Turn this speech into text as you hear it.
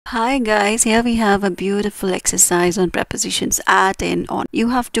Hi guys, here we have a beautiful exercise on prepositions at, in, on. You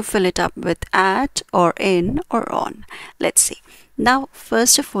have to fill it up with at or in or on. Let's see. Now,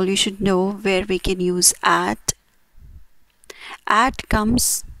 first of all, you should know where we can use at. At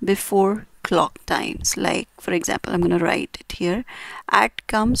comes before clock times. Like, for example, I'm going to write it here. At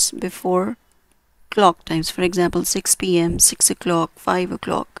comes before clock times. For example, 6 p.m., 6 o'clock, 5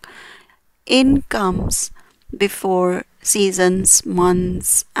 o'clock. In comes before seasons,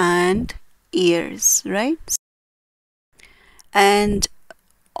 months, and years, right? And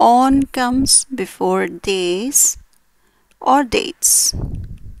on comes before days or dates.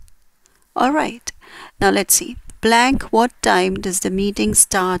 All right, now let's see. Blank, what time does the meeting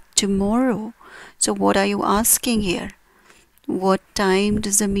start tomorrow? So what are you asking here? What time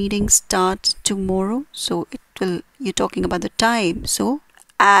does the meeting start tomorrow? So you're talking about the time. So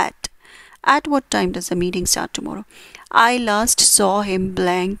at what time does the meeting start tomorrow? I last saw him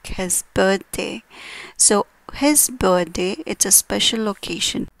blank his birthday. So his birthday, it's a special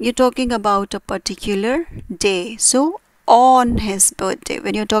occasion. You're talking about a particular day. So on his birthday.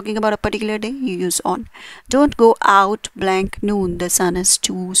 When you're talking about a particular day, you use on. Don't go out blank noon. The sun is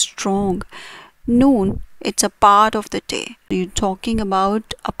too strong. Noon, it's a part of the day. You're talking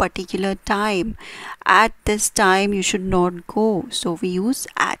about a particular time. At this time, you should not go. So we use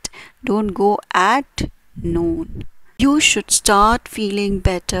at. Don't go at noon. You should start feeling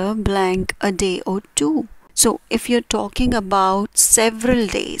better blank a day or two. So if you're talking about several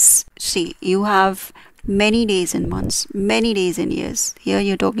days, see, you have many days in months, many days in years. Here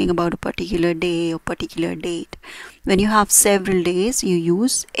you're talking about a particular day or particular date. When you have several days, you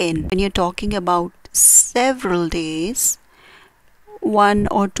use in. When you're talking about several days, 1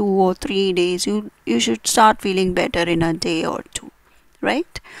 or 2 or 3 days, you should start feeling better in a day or two,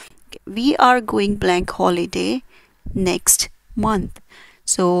 right? We are going blank holiday next month.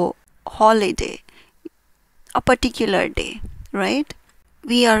 So holiday, a particular day, right?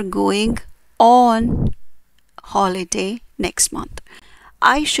 We are going on holiday next month.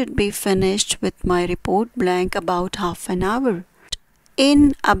 I should be finished with my report blank about half an hour.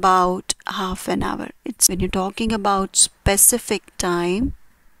 In about half an hour. It's when you're talking about specific time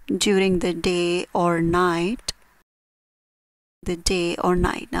during the day or night. The day or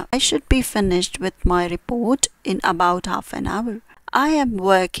night. Now, I should be finished with my report in about half an hour. I am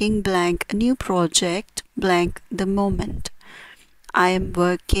working blank a new project blank the moment. I am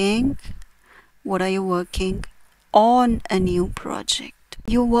working. What are you working? On a new project.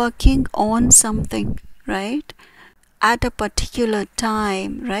 You're working on something, right? At a particular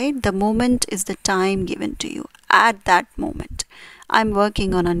time, right? The moment is the time given to you at that moment. I'm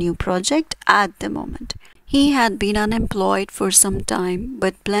working on a new project at the moment. He had been unemployed for some time,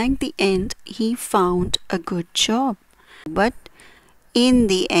 but blank the end, he found a good job. But in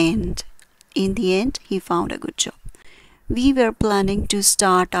the end, he found a good job. We were planning to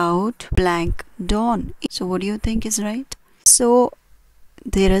start out blank dawn. So what do you think is right? So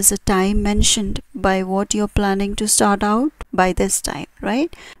there is a time mentioned by what you're planning to start out by this time,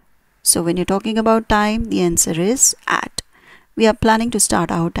 right? So when you're talking about time, the answer is at. We are planning to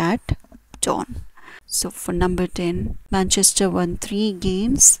start out at dawn. So for number 10, Manchester won 3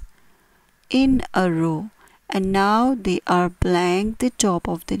 games in a row and now they are blank the top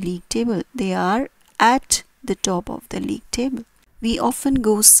of the league table. They are at the top of the league table. We often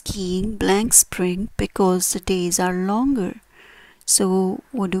go skiing blank spring because the days are longer. So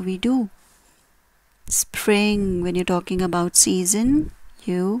what do? Spring, when you're talking about season,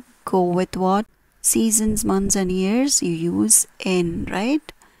 you go with what? Seasons, months and years, you use in,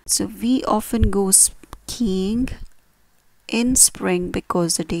 right? So we often go skiing in spring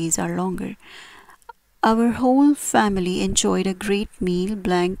because the days are longer. Our whole family enjoyed a great meal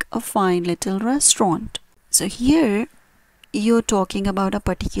blank a fine little restaurant. So here you're talking about a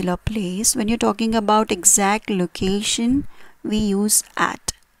particular place. When you're talking about exact location, we use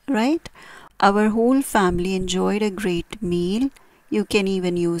at, right? Our whole family enjoyed a great meal. You can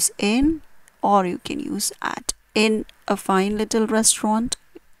even use in or you can use at. In a fine little restaurant,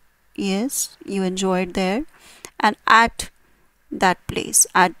 yes, you enjoyed there, and at that place,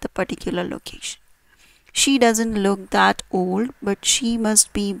 at the particular location. She doesn't look that old, but she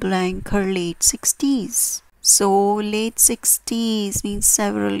must be blank her late 60s. So late 60s means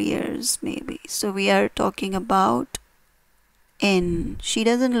several years maybe. So we are talking about in. She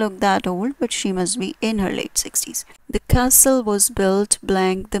doesn't look that old, but she must be in her late 60s. The castle was built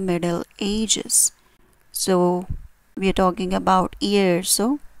blank the Middle Ages. So we are talking about years.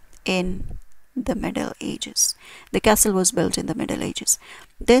 So in the Middle Ages. The castle was built in the Middle Ages.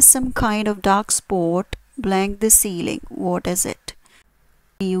 There's some kind of dark spot blank the ceiling. What is it?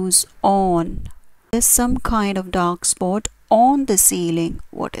 We use on. There's some kind of dark spot on the ceiling.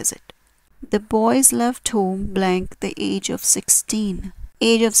 What is it? The boys left home blank the age of 16.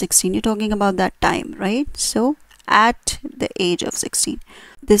 Age of 16, you're talking about that time, right? So, at the age of 16.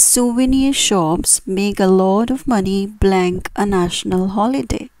 The souvenir shops make a lot of money blank a national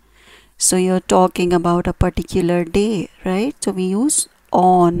holiday. So, you're talking about a particular day, right? So, we use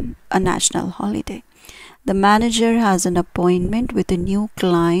on a national holiday. The manager has an appointment with a new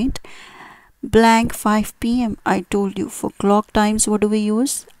client blank 5 p.m. I told you for clock times, what do we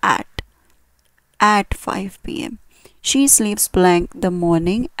use? At 5 p.m. She sleeps blank the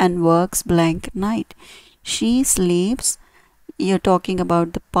morning and works blank night. She sleeps, you're talking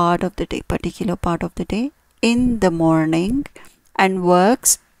about the part of the day, particular part of the day, in the morning and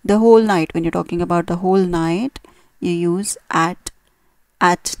works the whole night. When you're talking about the whole night, you use at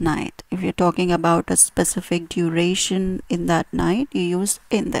night. If you're talking about a specific duration in that night, you use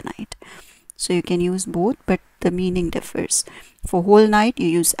in the night. So you can use both, but the meaning differs. For whole night, you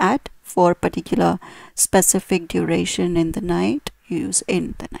use at. For particular specific duration in the night, you use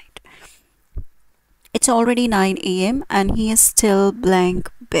in the night. It's already 9 a.m. and he is still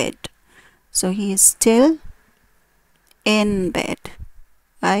blank bed. So he is still in bed,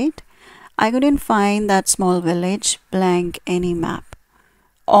 right? I couldn't find that small village blank any map.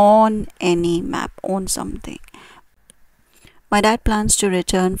 On any map, on something. My dad plans to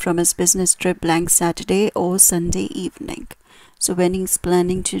return from his business trip blank Saturday or Sunday evening. So when he's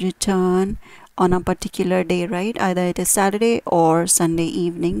planning to return on a particular day, right? Either it is Saturday or Sunday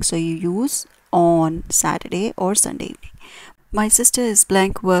evening. So you use on Saturday or Sunday evening. My sister is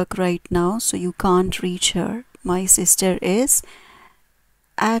blank work right now, so you can't reach her. My sister is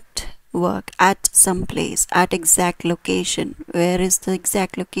at work at some place, at exact location. Where is the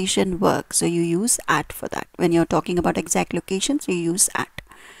exact location? Work. So you use at for that. When you're talking about exact location, so you use at.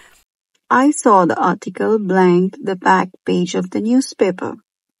 I saw the article blank the back page of the newspaper.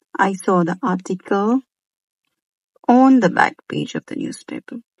 I saw the article on the back page of the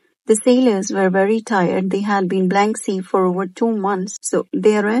newspaper. The sailors were very tired. They had been blank sea for over 2 months. So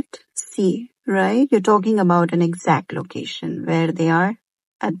they're at sea, right? You're talking about an exact location where they are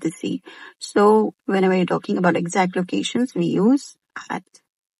at the sea. So whenever you're talking about exact locations, we use at.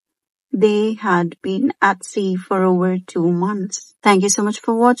 They had been at sea for over 2 months. Thank you so much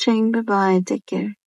for watching. Bye bye. Take care.